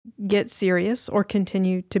get serious or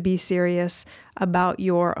continue to be serious about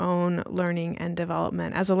your own learning and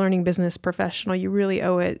development. As a learning business professional, you really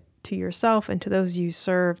owe it to yourself and to those you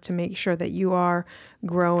serve to make sure that you are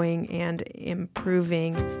growing and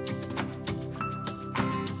improving.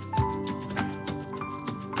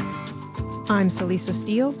 I'm Celisa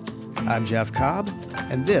Steele. I'm Jeff Cobb,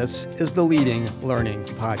 and this is the Leading Learning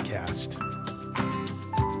Podcast.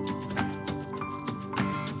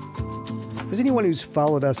 As anyone who's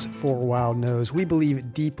followed us for a while knows, we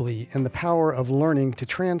believe deeply in the power of learning to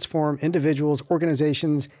transform individuals,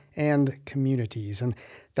 organizations, and communities. And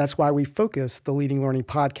that's why we focus the Leading Learning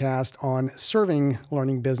Podcast on serving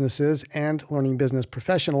learning businesses and learning business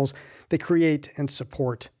professionals that create and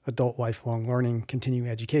support adult lifelong learning, continuing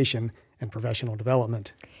education, and professional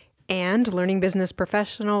development. And learning business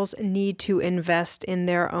professionals need to invest in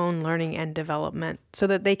their own learning and development so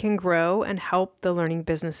that they can grow and help the learning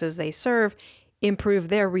businesses they serve improve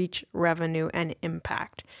their reach, revenue, and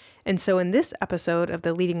impact. And so in this episode of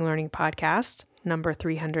the Leading Learning Podcast, number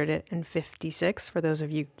 356, for those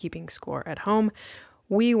of you keeping score at home,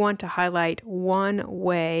 we want to highlight one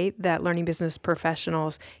way that learning business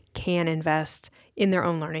professionals can invest in their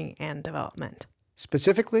own learning and development.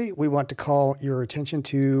 Specifically, we want to call your attention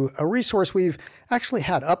to a resource we've actually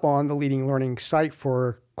had up on the Leading Learning site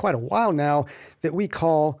for quite a while now that we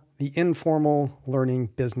call the Informal Learning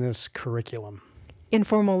Business Curriculum.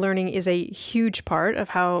 Informal learning is a huge part of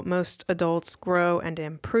how most adults grow and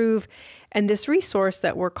improve. And this resource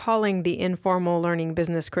that we're calling the Informal Learning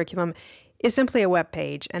Business Curriculum is simply a web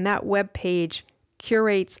page. And that web page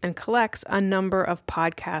curates and collects a number of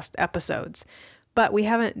podcast episodes. But we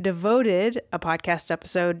haven't devoted a podcast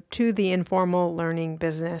episode to the Informal Learning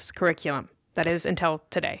Business Curriculum. That is until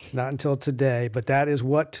today. Not until today, but that is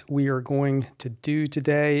what we are going to do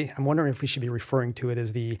today. I'm wondering if we should be referring to it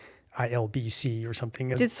as the ILBC or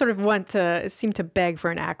something. It did sort of seem to beg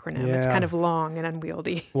for an acronym. Yeah. It's kind of long and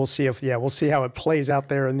unwieldy. We'll see how it plays out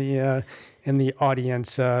there in the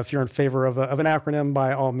audience. If you're in favor of an acronym,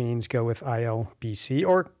 by all means, go with ILBC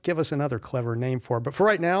or give us another clever name for it. But for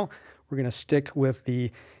right now, we're going to stick with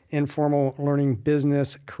the Informal Learning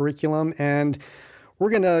Business Curriculum, and we're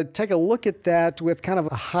going to take a look at that with kind of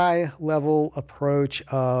a high-level approach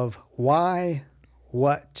of why,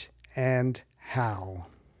 what, and how.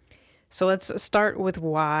 So let's start with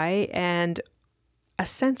why, and a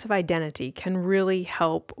sense of identity can really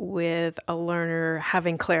help with a learner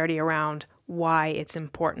having clarity around why it's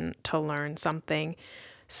important to learn something.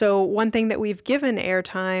 So one thing that we've given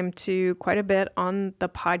airtime to quite a bit on the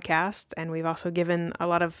podcast, and we've also given a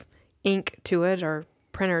lot of ink to it or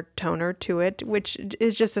printer toner to it, which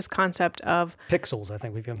is just this concept of pixels. I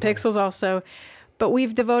think we've given pixels also. But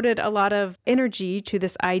we've devoted a lot of energy to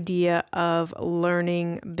this idea of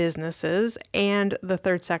learning businesses and the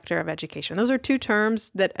third sector of education. Those are two terms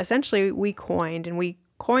that essentially we coined, and we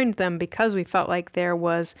coined them because we felt like there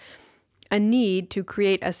was a need to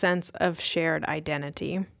create a sense of shared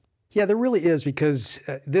identity. Yeah, there really is, because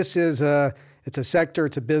it's a sector,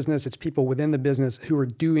 it's a business, it's people within the business who are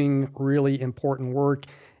doing really important work.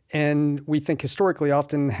 And we think historically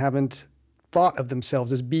often haven't thought of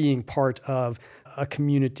themselves as being part of a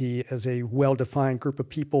community, as a well-defined group of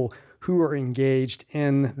people who are engaged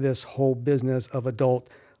in this whole business of adult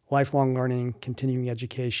lifelong learning, continuing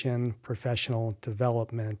education, professional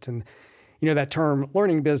development. And that term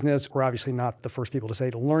learning business, we're obviously not the first people to say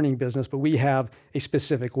the learning business, but we have a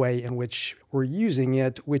specific way in which we're using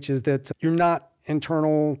it, which is that you're not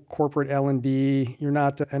internal corporate L&D, you're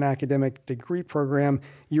not an academic degree program,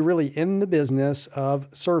 you're really in the business of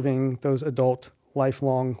serving those adult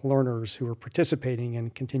lifelong learners who are participating in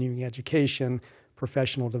continuing education,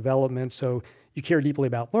 professional development. So you care deeply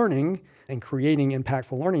about learning and creating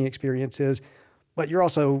impactful learning experiences, but you're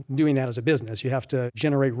also doing that as a business. You have to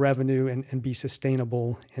generate revenue and be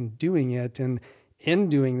sustainable in doing it. And in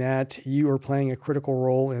doing that, you are playing a critical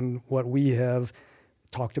role in what we have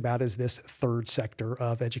talked about as this third sector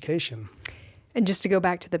of education. And just to go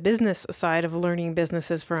back to the business side of learning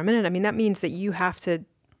businesses for a minute, that means that you have to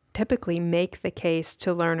typically make the case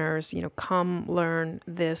to learners, come learn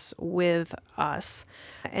this with us.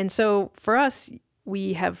 And so for us,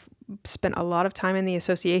 we have spent a lot of time in the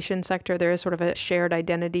association sector. There is sort of a shared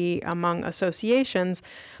identity among associations,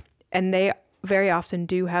 and they very often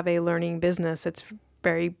do have a learning business. It's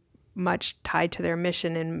very much tied to their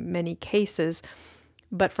mission in many cases.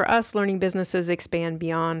 But for us, learning businesses expand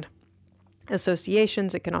beyond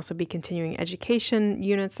associations. It can also be continuing education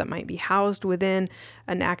units that might be housed within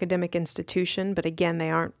an academic institution, but again, they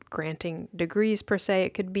aren't granting degrees per se.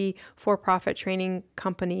 It could be for-profit training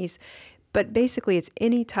companies, but basically it's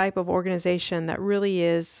any type of organization that really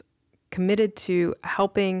is committed to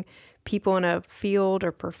helping people in a field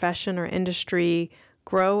or profession or industry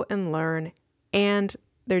grow and learn. And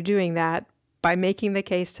they're doing that by making the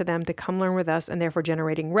case to them to come learn with us and therefore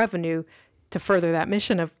generating revenue to further that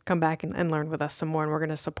mission of come back and learn with us some more. And we're going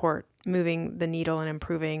to support moving the needle and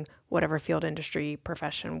improving whatever field, industry,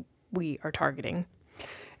 profession we are targeting.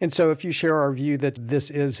 And so if you share our view that this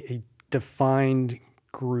is a defined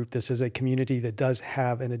group, this is a community that does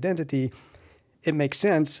have an identity, it makes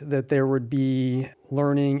sense that there would be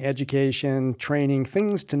learning, education, training,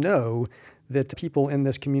 things to know that people in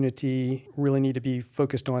this community really need to be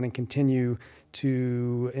focused on and continue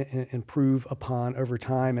to improve upon over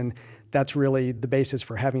time. And that's really the basis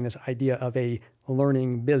for having this idea of a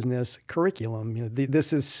learning business curriculum.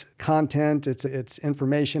 This is content, it's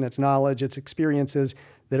information, it's knowledge, it's experiences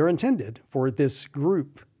that are intended for this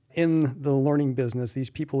group in the learning business, these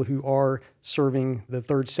people who are serving the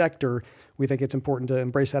third sector. We think it's important to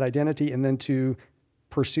embrace that identity and then to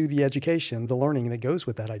pursue the education, the learning that goes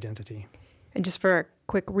with that identity. And just for a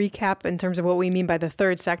quick recap in terms of what we mean by the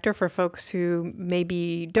third sector for folks who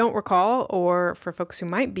maybe don't recall, or for folks who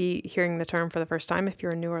might be hearing the term for the first time if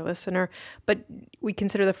you're a newer listener, but we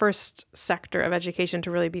consider the first sector of education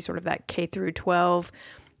to really be sort of that K through 12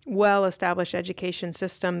 well-established education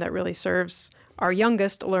system that really serves our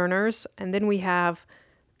youngest learners. And then we have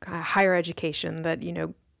higher education that,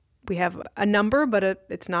 we have a number, but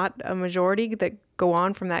it's not a majority that go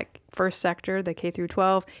on from that first sector, the K through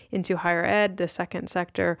 12, into higher ed, the second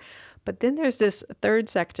sector. But then there's this third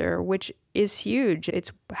sector, which is huge.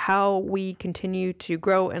 It's how we continue to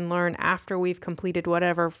grow and learn after we've completed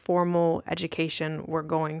whatever formal education we're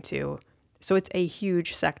going to. So it's a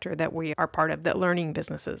huge sector that we are part of, that learning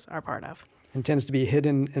businesses are part of. And tends to be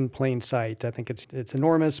hidden in plain sight. I think it's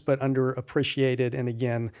enormous, but underappreciated. And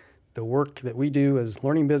again, the work that we do as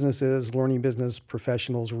learning businesses, learning business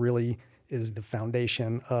professionals really is the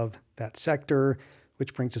foundation of that sector,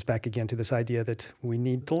 which brings us back again to this idea that we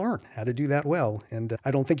need to learn how to do that well. And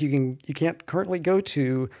I don't think you can't currently go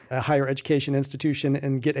to a higher education institution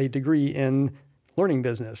and get a degree in learning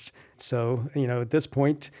business. So, at this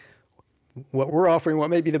point, what we're offering, what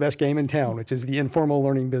may be the best game in town, which is the informal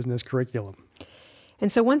learning business curriculum. And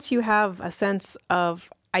so once you have a sense of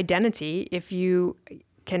identity, if you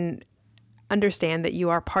can understand that you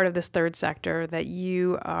are part of this third sector, that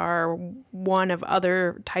you are one of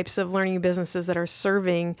other types of learning businesses that are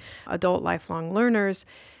serving adult lifelong learners,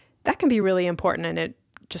 that can be really important. And it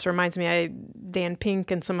just reminds me, Dan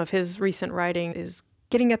Pink and some of his recent writing is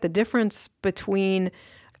getting at the difference between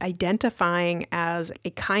identifying as a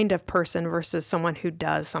kind of person versus someone who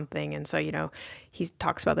does something. And so, he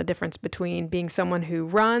talks about the difference between being someone who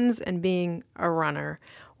runs and being a runner,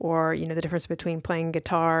 or, the difference between playing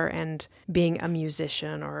guitar and being a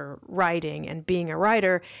musician, or writing and being a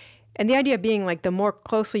writer. And the idea being like the more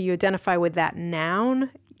closely you identify with that noun,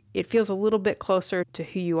 it feels a little bit closer to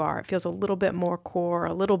who you are. It feels a little bit more core,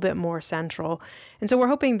 a little bit more central. And so we're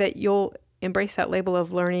hoping that you'll embrace that label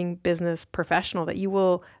of learning business professional, that you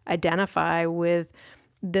will identify with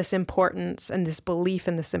this importance and this belief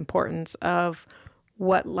in this importance of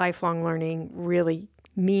what lifelong learning really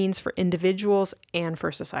means for individuals and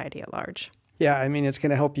for society at large. Yeah, it's going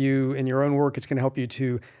to help you in your own work. It's going to help you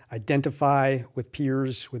to identify with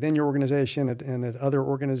peers within your organization and at other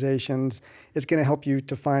organizations. It's going to help you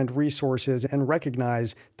to find resources and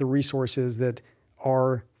recognize the resources that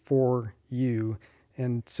are for you.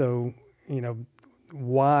 And so,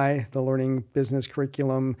 why the learning business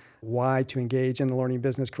curriculum, why to engage in the learning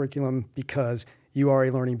business curriculum? Because you are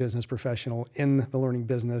a learning business professional in the learning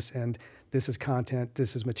business, and this is content,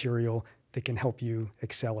 this is material that can help you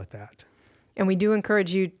excel at that. And we do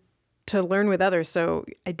encourage you to learn with others. So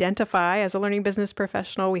identify as a learning business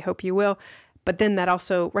professional. We hope you will. But then that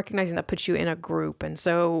also recognizing that puts you in a group. And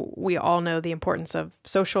so we all know the importance of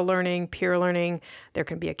social learning, peer learning. There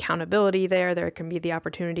can be accountability there. There can be the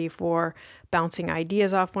opportunity for bouncing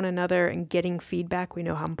ideas off one another and getting feedback. We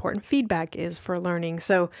know how important feedback is for learning.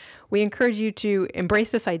 So we encourage you to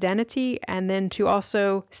embrace this identity and then to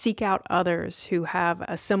also seek out others who have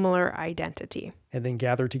a similar identity. And then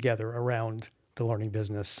gather together around the learning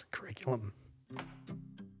business curriculum.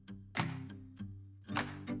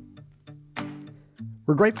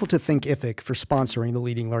 We're grateful to Thinkific for sponsoring the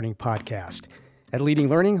Leading Learning podcast. At Leading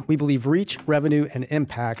Learning, we believe reach, revenue, and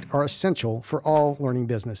impact are essential for all learning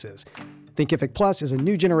businesses. Thinkific Plus is a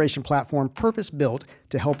new generation platform purpose-built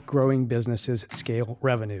to help growing businesses scale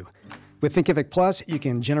revenue. With Thinkific Plus, you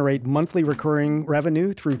can generate monthly recurring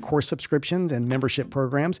revenue through course subscriptions and membership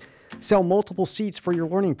programs, sell multiple seats for your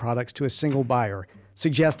learning products to a single buyer,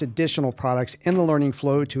 suggest additional products in the learning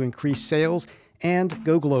flow to increase sales, and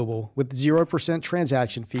go global with 0%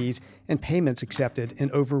 transaction fees and payments accepted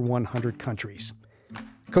in over 100 countries.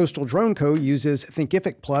 Coastal Drone Co. uses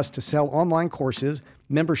Thinkific Plus to sell online courses,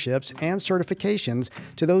 memberships, and certifications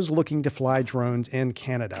to those looking to fly drones in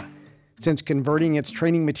Canada. Since converting its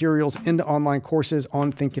training materials into online courses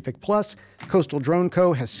on Thinkific Plus, Coastal Drone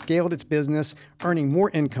Co. has scaled its business, earning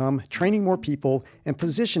more income, training more people, and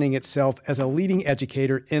positioning itself as a leading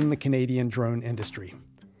educator in the Canadian drone industry.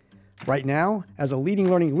 Right now, as a Leading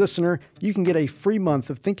Learning listener, you can get a free month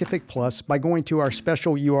of Thinkific Plus by going to our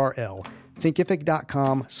special URL,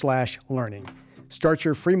 thinkific.com/learning. Start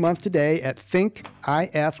your free month today at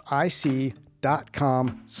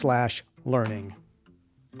thinkific.com/learning.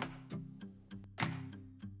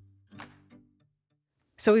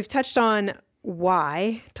 So we've touched on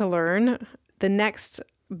why to learn. The next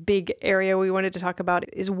big area we wanted to talk about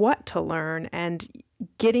is what to learn, and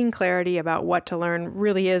getting clarity about what to learn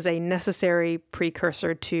really is a necessary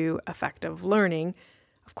precursor to effective learning.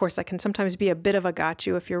 Of course, that can sometimes be a bit of a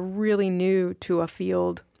gotcha if you're really new to a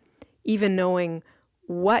field. Even knowing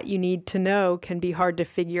what you need to know can be hard to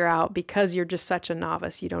figure out because you're just such a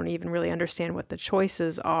novice. You don't even really understand what the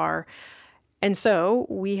choices are. And so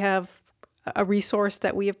we have a resource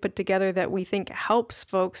that we have put together that we think helps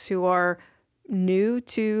folks who are new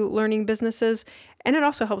to learning businesses. And it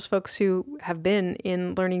also helps folks who have been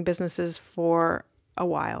in learning businesses for a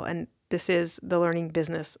while. And this is the Learning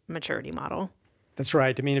Business Maturity Model. That's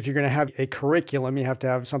right. I mean, if you're going to have a curriculum, you have to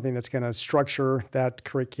have something that's going to structure that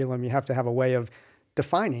curriculum. You have to have a way of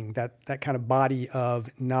defining that kind of body of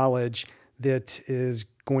knowledge that is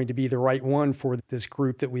going to be the right one for this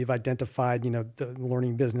group that we've identified, the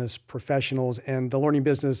learning business professionals. And the Learning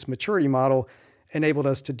Business Maturity Model enabled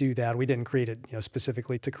us to do that. We didn't create it,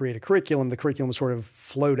 specifically to create a curriculum. The curriculum sort of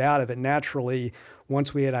flowed out of it naturally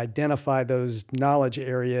once we had identified those knowledge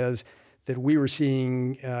areas that we were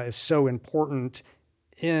seeing is so important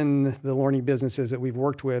in the learning businesses that we've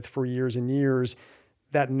worked with for years and years.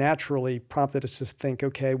 That naturally prompted us to think,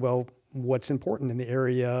 okay, well, what's important in the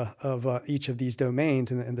area of each of these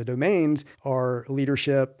domains? And the domains are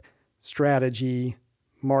leadership, strategy,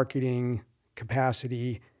 marketing,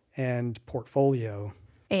 capacity, and portfolio.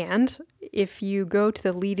 And if you go to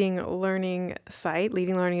the Leading Learning site,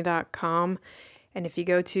 leadinglearning.com, and if you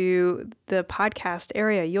go to the podcast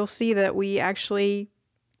area, you'll see that we actually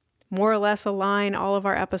more or less align all of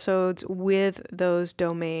our episodes with those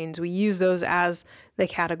domains. We use those as the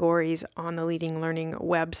categories on the Leading Learning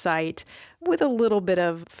website with a little bit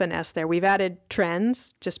of finesse there. We've added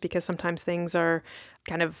trends just because sometimes things are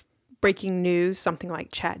kind of breaking news, something like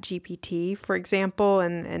ChatGPT, for example,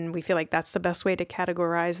 and we feel like that's the best way to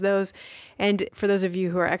categorize those. And for those of you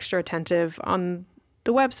who are extra attentive, on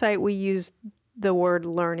the website, we use the word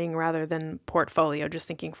learning rather than portfolio, just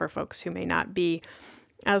thinking for folks who may not be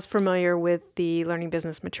as familiar with the Learning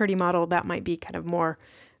Business Maturity Model, that might be kind of more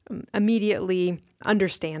immediately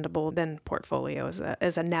understandable than portfolio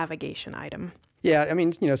as a navigation item. Yeah, I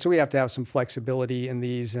mean, so we have to have some flexibility in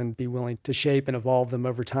these and be willing to shape and evolve them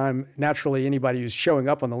over time. Naturally, anybody who's showing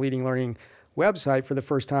up on the Leading Learning website for the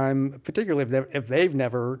first time, particularly if they've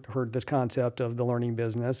never heard this concept of the learning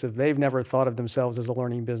business, if they've never thought of themselves as a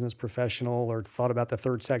learning business professional or thought about the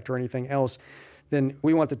third sector or anything else, then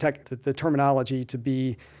we want the terminology to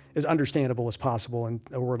be as understandable as possible. And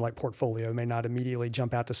a word like portfolio may not immediately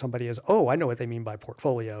jump out to somebody as, oh, I know what they mean by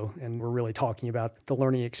portfolio. And we're really talking about the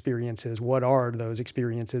learning experiences. What are those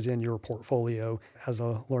experiences in your portfolio as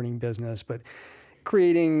a learning business? But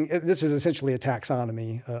this is essentially a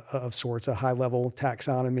taxonomy of sorts, a high-level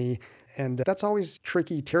taxonomy. And that's always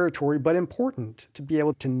tricky territory, but important to be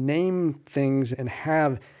able to name things and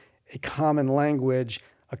have a common language,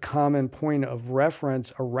 a common point of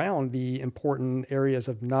reference around the important areas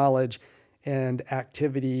of knowledge and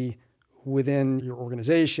activity within your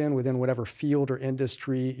organization, within whatever field or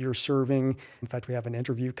industry you're serving. In fact, we have an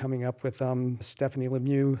interview coming up with Stephanie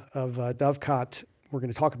Lemieux of Dovecot. We're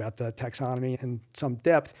going to talk about the taxonomy in some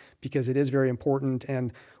depth because it is very important.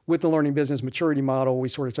 And with the Learning Business Maturity Model, we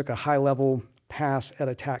sort of took a high-level pass at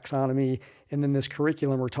a taxonomy, and then this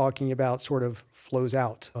curriculum we're talking about sort of flows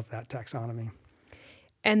out of that taxonomy.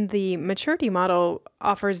 And the maturity model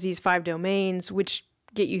offers these 5 domains, which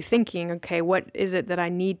get you thinking, okay, what is it that I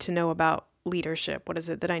need to know about leadership? What is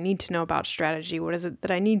it that I need to know about strategy? What is it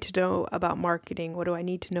that I need to know about marketing? What do I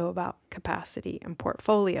need to know about capacity and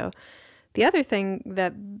portfolio? The other thing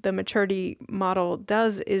that the maturity model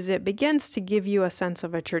does is it begins to give you a sense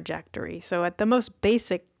of a trajectory. So at the most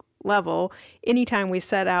basic level, anytime we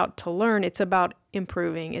set out to learn, it's about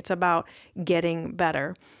improving. It's about getting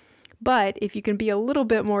better. But if you can be a little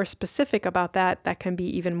bit more specific about that, that can be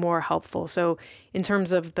even more helpful. So in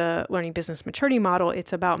terms of the learning business maturity model,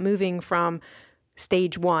 it's about moving from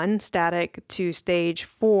stage 1, static, to stage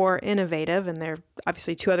 4, innovative. And there are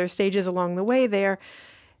obviously 2 other stages along the way there.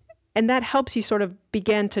 And that helps you sort of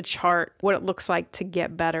begin to chart what it looks like to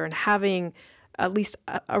get better, and having at least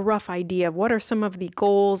a rough idea of what are some of the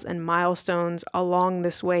goals and milestones along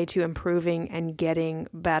this way to improving and getting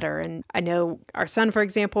better. And I know our son, for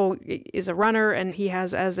example, is a runner, and he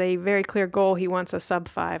has as a very clear goal, he wants a sub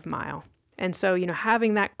 5 mile. And so,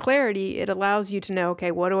 having that clarity, it allows you to know,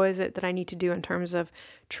 okay, what is it that I need to do in terms of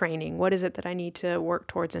training? What is it that I need to work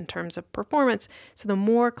towards in terms of performance? So the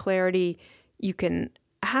more clarity you can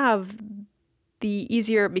have, the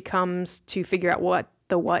easier it becomes to figure out what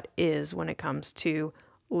the what is when it comes to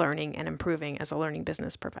learning and improving as a learning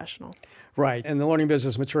business professional. Right. And the learning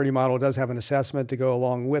business maturity model does have an assessment to go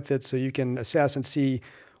along with it, so you can assess and see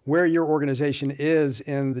where your organization is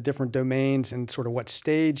in the different domains and sort of what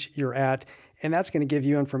stage you're at. And that's going to give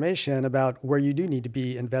you information about where you do need to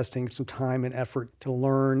be investing some time and effort to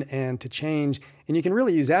learn and to change. And you can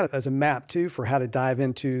really use that as a map too for how to dive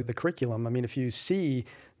into the curriculum. I mean, if you see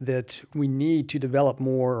that we need to develop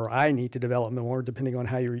more, or I need to develop more, depending on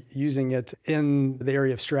how you're using it in the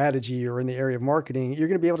area of strategy or in the area of marketing, you're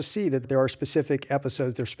going to be able to see that there are specific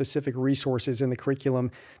episodes, there are specific resources in the curriculum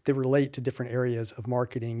that relate to different areas of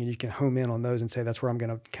marketing. And you can home in on those and say, that's where I'm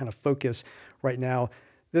going to kind of focus right now.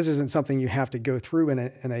 This isn't something you have to go through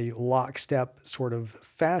in a lockstep sort of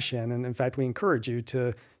fashion. And in fact, we encourage you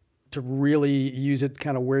to really use it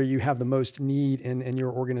kind of where you have the most need in your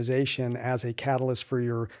organization as a catalyst for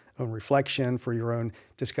your own reflection, for your own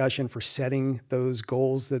discussion, for setting those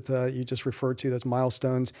goals that you just referred to, those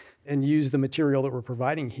milestones, and use the material that we're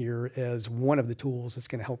providing here as one of the tools that's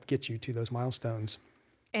going to help get you to those milestones.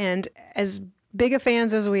 And as big a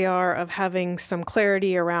fans as we are of having some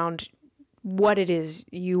clarity around what it is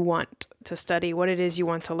you want to study, what it is you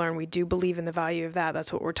want to learn, we do believe in the value of that.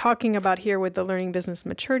 That's what we're talking about here with the learning business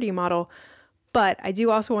maturity model. But I do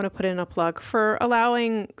also want to put in a plug for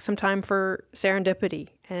allowing some time for serendipity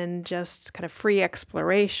and just kind of free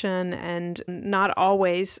exploration, and not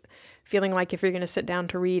always feeling like if you're going to sit down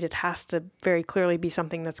to read, it has to very clearly be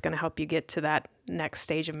something that's going to help you get to that next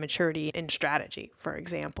stage of maturity in strategy, for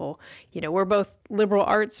example. We're both liberal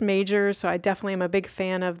arts majors, so I definitely am a big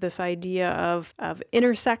fan of this idea of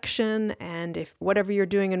intersection, and if whatever you're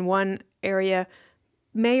doing in one area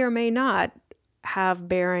may or may not have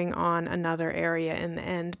bearing on another area in the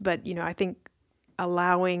end. But, I think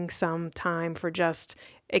allowing some time for just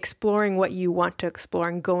exploring what you want to explore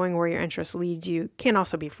and going where your interest leads you can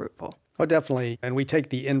also be fruitful. Oh, definitely. And we take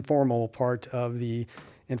the informal part of the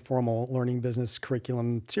informal learning business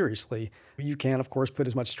curriculum seriously. You can, of course, put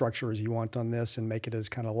as much structure as you want on this and make it as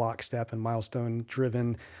kind of lockstep and milestone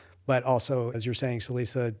driven. But also, as you're saying,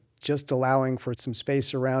 Salisa, just allowing for some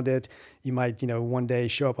space around it. You might, one day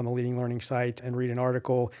show up on the Leading Learning site and read an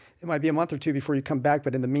article. It might be a month or two before you come back,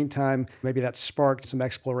 but in the meantime, maybe that sparked some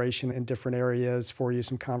exploration in different areas for you,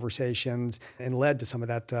 some conversations, and led to some of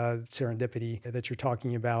that serendipity that you're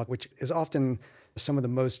talking about, which is often some of the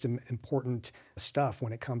most important stuff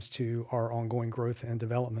when it comes to our ongoing growth and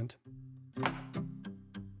development.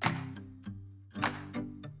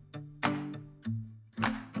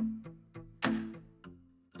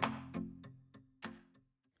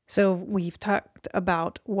 So we've talked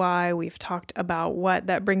about why, we've talked about what.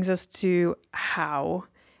 That brings us to how.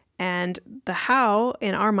 And the how,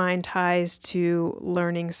 in our mind, ties to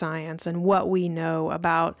learning science and what we know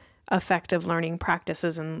about effective learning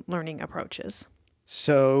practices and learning approaches.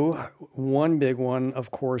 So one big one,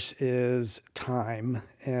 of course, is time,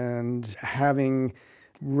 and having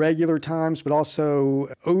regular times, but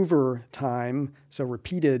also over time, so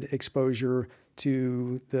repeated exposure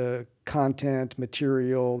to the content,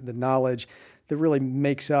 material, the knowledge that really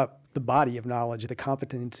makes up the body of knowledge, the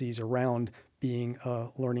competencies around being a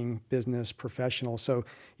learning business professional. So,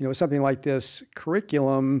 something like this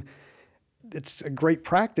curriculum, it's a great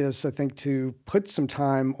practice, I think, to put some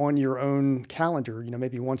time on your own calendar,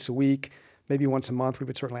 maybe once a week, maybe once a month. We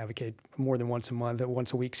would certainly advocate more than once a month. That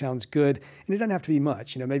once a week sounds good. And it doesn't have to be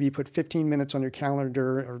much. Maybe you put 15 minutes on your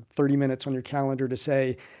calendar or 30 minutes on your calendar to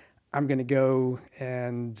say, I'm going to go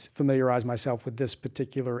and familiarize myself with this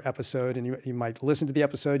particular episode. And you might listen to the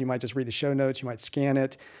episode. You might just read the show notes. You might scan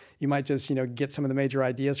it. You might just, get some of the major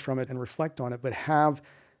ideas from it and reflect on it. But have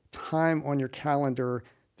time on your calendar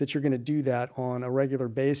that you're going to do that on a regular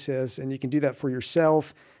basis. And you can do that for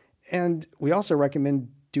yourself. And we also recommend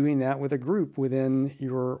doing that with a group within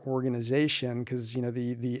your organization, because,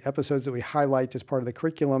 the episodes that we highlight as part of the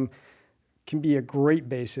curriculum can be a great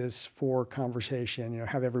basis for conversation.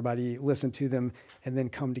 Have everybody listen to them and then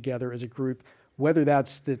come together as a group, whether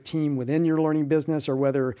that's the team within your learning business or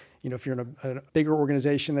whether, if you're in a bigger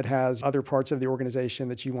organization that has other parts of the organization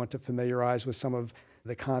that you want to familiarize with some of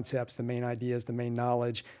the concepts, the main ideas, the main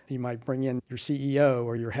knowledge. You might bring in your CEO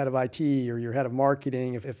or your head of IT or your head of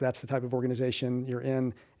marketing, if that's the type of organization you're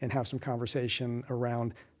in, and have some conversation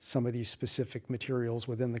around some of these specific materials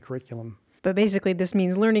within the curriculum. But basically, this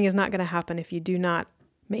means learning is not going to happen if you do not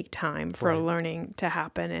make time for Right. learning to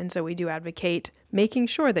happen. And so we do advocate making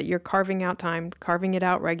sure that you're carving out time, carving it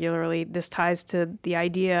out regularly. This ties to the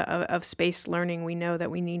idea of spaced learning. We know that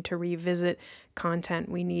we need to revisit content.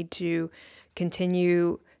 We need to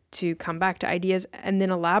continue to come back to ideas and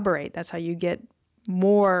then elaborate. That's how you get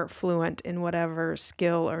more fluent in whatever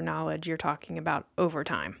skill or knowledge you're talking about over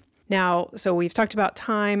time. Now, so we've talked about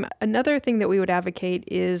time. Another thing that we would advocate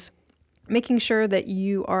is making sure that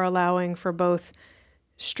you are allowing for both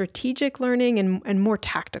strategic learning and more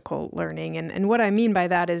tactical learning. And what I mean by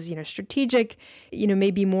that is, strategic,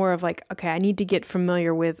 maybe more of like, okay, I need to get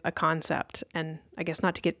familiar with a concept. And I guess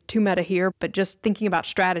not to get too meta here, but just thinking about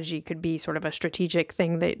strategy could be sort of a strategic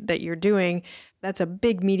thing that you're doing. That's a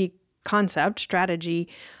big, meaty concept, strategy,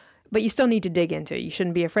 but you still need to dig into it. You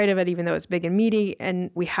shouldn't be afraid of it, even though it's big and meaty.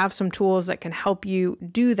 And we have some tools that can help you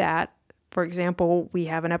do that. For example, we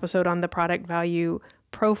have an episode on the product value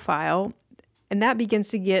profile, and that begins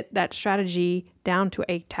to get that strategy down to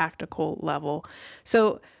a tactical level.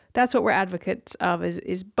 So that's what we're advocates of,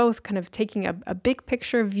 is both kind of taking a big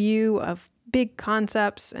picture view of big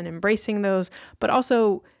concepts and embracing those, but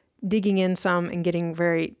also digging in some and getting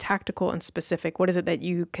very tactical and specific. What is it that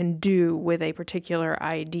you can do with a particular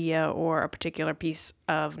idea or a particular piece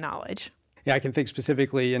of knowledge? Yeah, I can think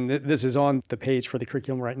specifically, and this is on the page for the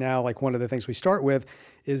curriculum right now. Like one of the things we start with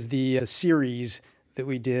is the series that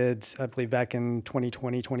we did, I believe, back in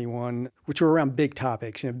 2020, 21, which were around big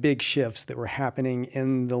topics, big shifts that were happening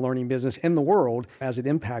in the learning business, in the world, as it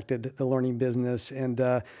impacted the learning business.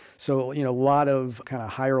 And so, a lot of kind of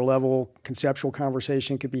higher level conceptual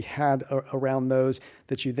conversation could be had around those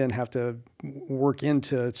that you then have to work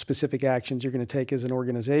into specific actions you're going to take as an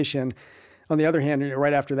organization. On the other hand,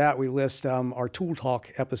 right after that, we list our Tool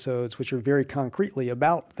Talk episodes, which are very concretely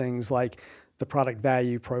about things like the product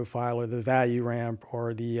value profile or the value ramp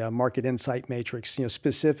or the market insight matrix,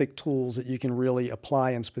 specific tools that you can really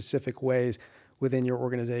apply in specific ways within your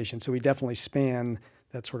organization. So we definitely span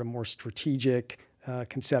that sort of more strategic,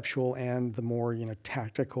 conceptual, and the more,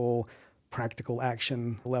 tactical, practical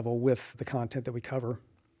action level with the content that we cover.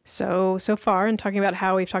 So far in talking about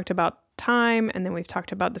how we've talked about time, and then we've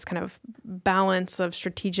talked about this kind of balance of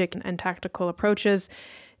strategic and tactical approaches.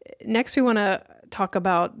 Next, we want to talk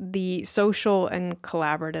about the social and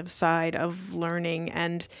collaborative side of learning.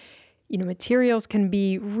 And, materials can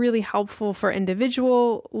be really helpful for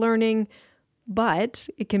individual learning, but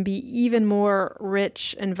it can be even more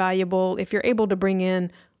rich and valuable if you're able to bring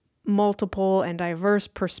in multiple and diverse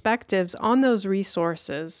perspectives on those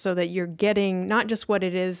resources so that you're getting not just what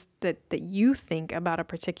it is that you think about a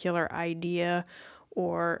particular idea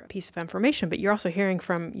or piece of information, but you're also hearing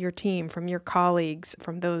from your team, from your colleagues,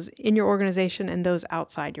 from those in your organization and those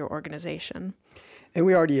outside your organization. And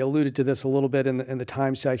we already alluded to this a little bit in the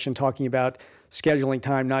time section, talking about scheduling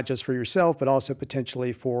time, not just for yourself, but also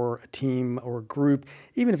potentially for a team or a group.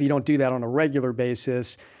 Even if you don't do that on a regular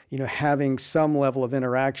basis, having some level of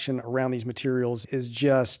interaction around these materials is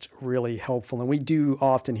just really helpful. And we do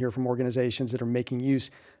often hear from organizations that are making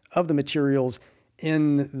use of the materials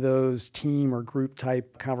in those team or group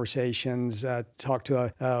type conversations. Talked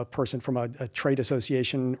to a person from a trade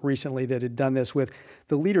association recently that had done this with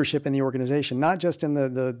the leadership in the organization, not just in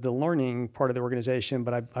the learning part of the organization,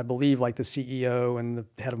 but I believe like the CEO and the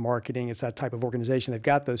head of marketing. It's that type of organization. They've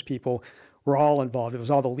got those people. We're all involved. It was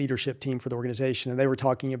all the leadership team for the organization. And they were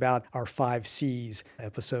talking about our 5 C's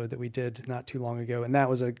episode that we did not too long ago. And that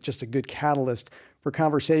was just a good catalyst for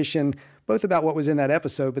conversation, both about what was in that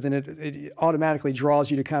episode, but then it automatically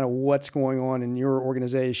draws you to kind of what's going on in your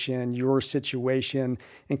organization, your situation,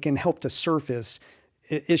 and can help to surface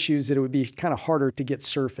issues that it would be kind of harder to get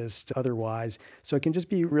surfaced otherwise. So it can just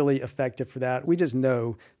be really effective for that. We just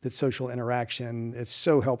know that social interaction is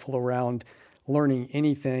so helpful around learning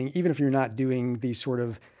anything, even if you're not doing these sort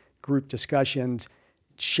of group discussions.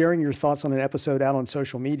 Sharing your thoughts on an episode out on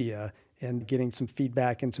social media and getting some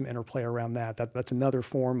feedback and some interplay around that's another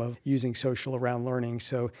form of using social around learning.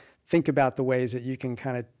 So think about the ways that you can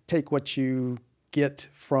kind of take what you get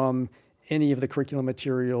from any of the curriculum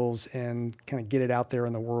materials and kind of get it out there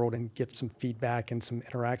in the world and get some feedback and some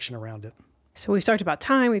interaction around it. So we've talked about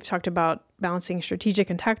time, we've talked about balancing strategic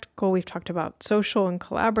and tactical, we've talked about social and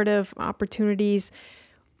collaborative opportunities.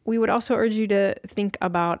 We would also urge you to think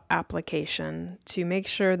about application to make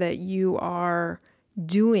sure that you are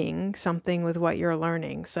doing something with what you're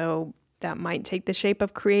learning. So that might take the shape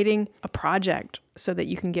of creating a project so that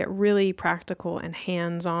you can get really practical and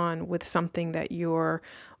hands-on with something that you're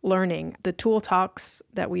learning. The tool talks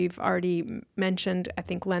that we've already mentioned, I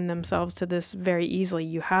think, lend themselves to this very easily.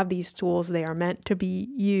 You have these tools, they are meant to be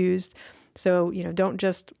used. So, don't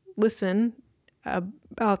just listen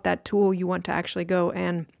about that tool. You want to actually go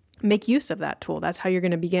and make use of that tool. That's how you're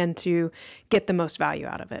going to begin to get the most value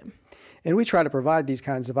out of it. And we try to provide these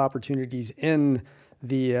kinds of opportunities in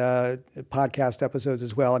the podcast episodes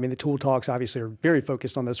as well. I mean, the tool talks obviously are very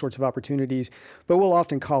focused on those sorts of opportunities, but we'll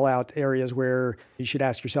often call out areas where you should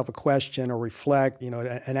ask yourself a question or reflect,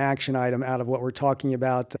 an action item out of what we're talking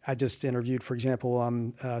about. I just interviewed, for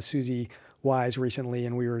example, Susie Wise recently,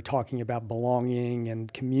 and we were talking about belonging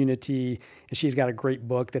and community. And she's got a great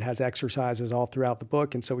book that has exercises all throughout the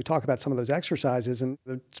book. And so we talk about some of those exercises and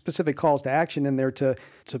the specific calls to action in there to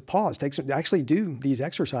pause, actually do these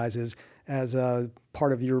exercises as a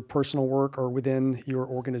part of your personal work or within your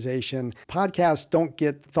organization. Podcasts don't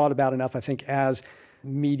get thought about enough, I think, as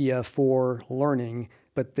media for learning,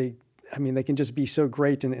 but they can just be so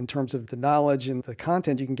great in terms of the knowledge and the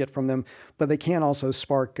content you can get from them, but they can also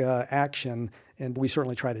spark action. And we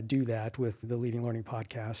certainly try to do that with the Leading Learning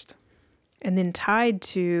podcast. And then tied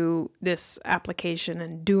to this application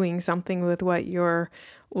and doing something with what you're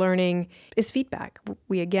learning is feedback.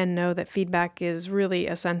 We again know that feedback is really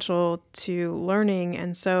essential to learning.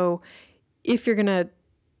 And so if you're going to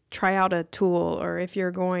try out a tool or if you're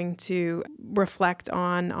going to reflect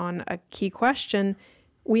on a key question,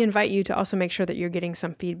 we invite you to also make sure that you're getting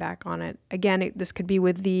some feedback on it. Again, this could be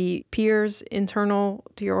with the peers internal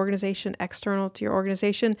to your organization, external to your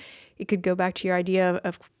organization. It could go back to your idea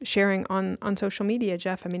of sharing on social media,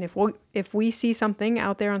 Jeff. I mean, if we see something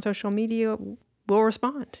out there on social media, we'll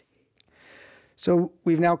respond. So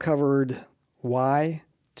we've now covered why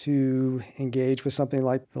to engage with something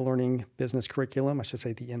like the learning business curriculum. I should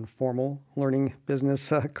say the informal learning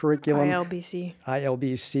business curriculum. ILBC.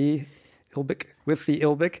 ILBC, with the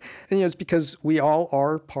ILBIC. And it's because we all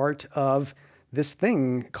are part of this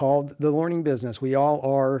thing called the learning business. We all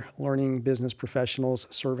are learning business professionals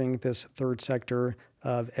serving this third sector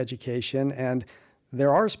of education. And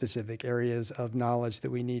there are specific areas of knowledge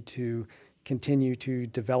that we need to continue to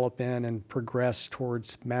develop in and progress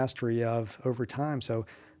towards mastery of over time. So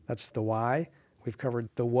that's the why. We've covered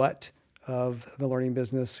the what of the learning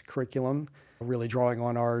business curriculum, really drawing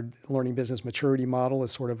on our learning business maturity model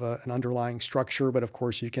as sort of an underlying structure. But of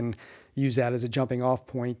course, you can use that as a jumping off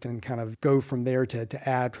point and kind of go from there to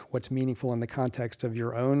add what's meaningful in the context of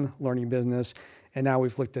your own learning business. And now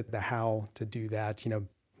we've looked at the how to do that,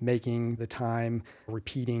 making the time,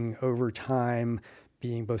 repeating over time,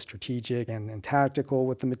 being both strategic and tactical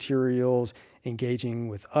with the materials, engaging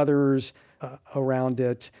with others around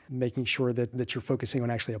it, making sure that you're focusing on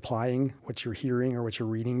actually applying what you're hearing or what you're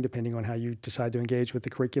reading, depending on how you decide to engage with the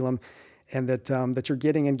curriculum, and that you're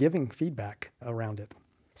getting and giving feedback around it.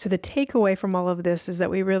 So the takeaway from all of this is that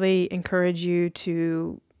we really encourage you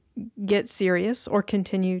to get serious or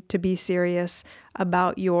continue to be serious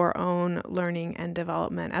about your own learning and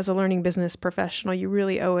development. As a learning business professional, you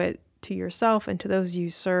really owe it to yourself and to those you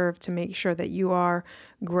serve to make sure that you are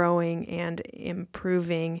growing and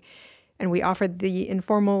improving. And we offered the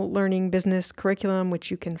Informal Learning Business Curriculum, which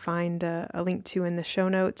you can find a link to in the show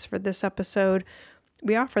notes for this episode.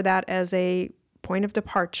 We offer that as a point of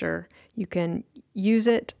departure. You can use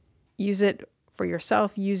it for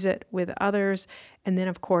yourself, use it with others, and then,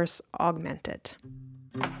 of course, augment it.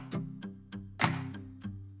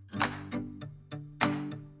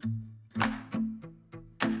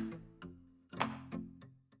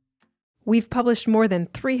 We've published more than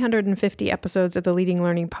 350 episodes of the Leading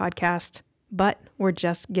Learning podcast, but we're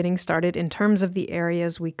just getting started in terms of the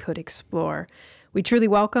areas we could explore. We truly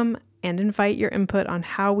welcome and invite your input on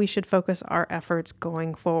how we should focus our efforts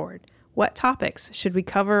going forward. What topics should we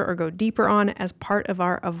cover or go deeper on as part of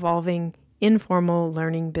our evolving informal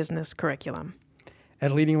learning business curriculum?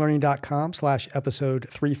 At leadinglearning.com/episode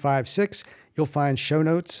 356, you'll find show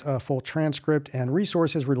notes, a full transcript, and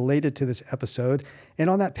resources related to this episode. And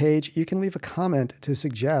on that page, you can leave a comment to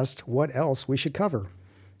suggest what else we should cover.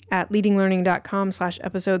 At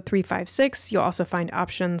leadinglearning.com/episode 356, you'll also find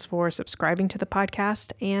options for subscribing to the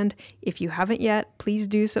podcast. And if you haven't yet, please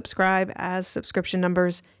do subscribe, as subscription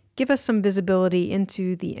numbers give us some visibility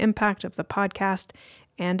into the impact of the podcast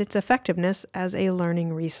and its effectiveness as a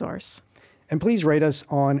learning resource. And please rate us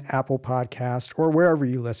on Apple Podcast or wherever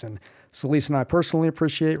you listen. Celeste and I personally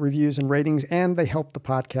appreciate reviews and ratings, and they help the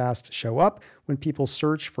podcast show up when people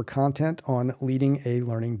search for content on leading a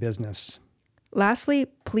learning business. Lastly,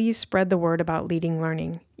 please spread the word about leading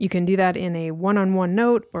learning. You can do that in a one-on-one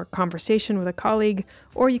note or conversation with a colleague,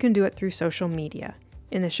 or you can do it through social media.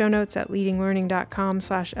 In the show notes at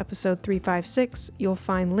leadinglearning.com/episode 356, you'll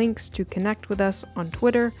find links to connect with us on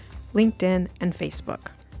Twitter, LinkedIn, and Facebook.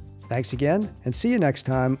 Thanks again, and see you next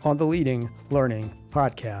time on the Leading Learning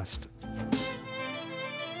Podcast.